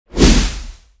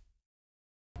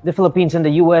The Philippines and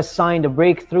the U.S. signed a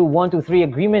breakthrough 123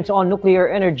 agreement on nuclear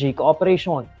energy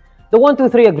cooperation. The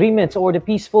 123 agreement, or the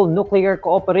Peaceful Nuclear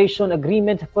Cooperation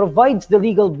Agreement, provides the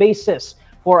legal basis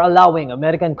for allowing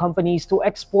American companies to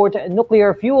export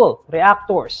nuclear fuel,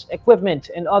 reactors, equipment,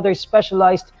 and other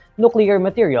specialized nuclear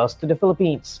materials to the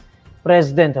Philippines.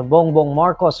 President Bongbong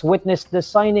Marcos witnessed the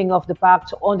signing of the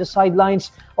pact on the sidelines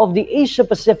of the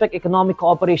Asia-Pacific Economic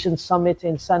Cooperation Summit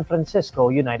in San Francisco,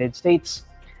 United States.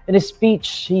 In his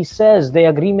speech, he says the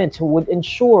agreement would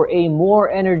ensure a more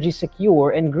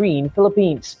energy-secure and green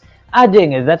Philippines,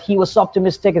 adding that he was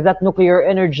optimistic that nuclear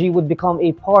energy would become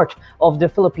a part of the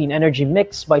Philippine energy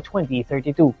mix by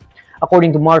 2032.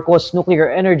 According to Marcos,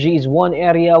 nuclear energy is one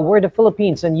area where the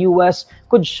Philippines and U.S.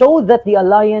 could show that the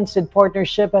alliance and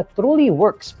partnership truly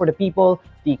works for the people,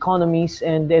 the economies,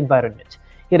 and the environment.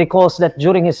 He recalls that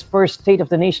during his first State of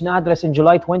the Nation address in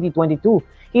July 2022,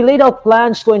 he laid out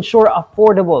plans to ensure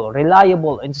affordable,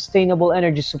 reliable, and sustainable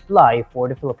energy supply for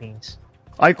the Philippines.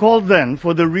 I called then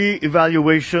for the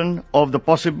re-evaluation of the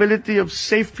possibility of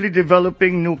safely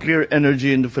developing nuclear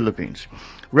energy in the Philippines,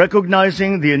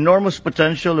 recognizing the enormous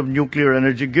potential of nuclear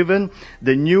energy given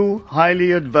the new,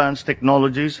 highly advanced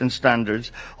technologies and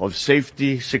standards of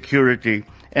safety, security,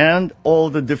 and all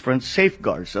the different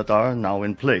safeguards that are now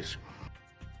in place.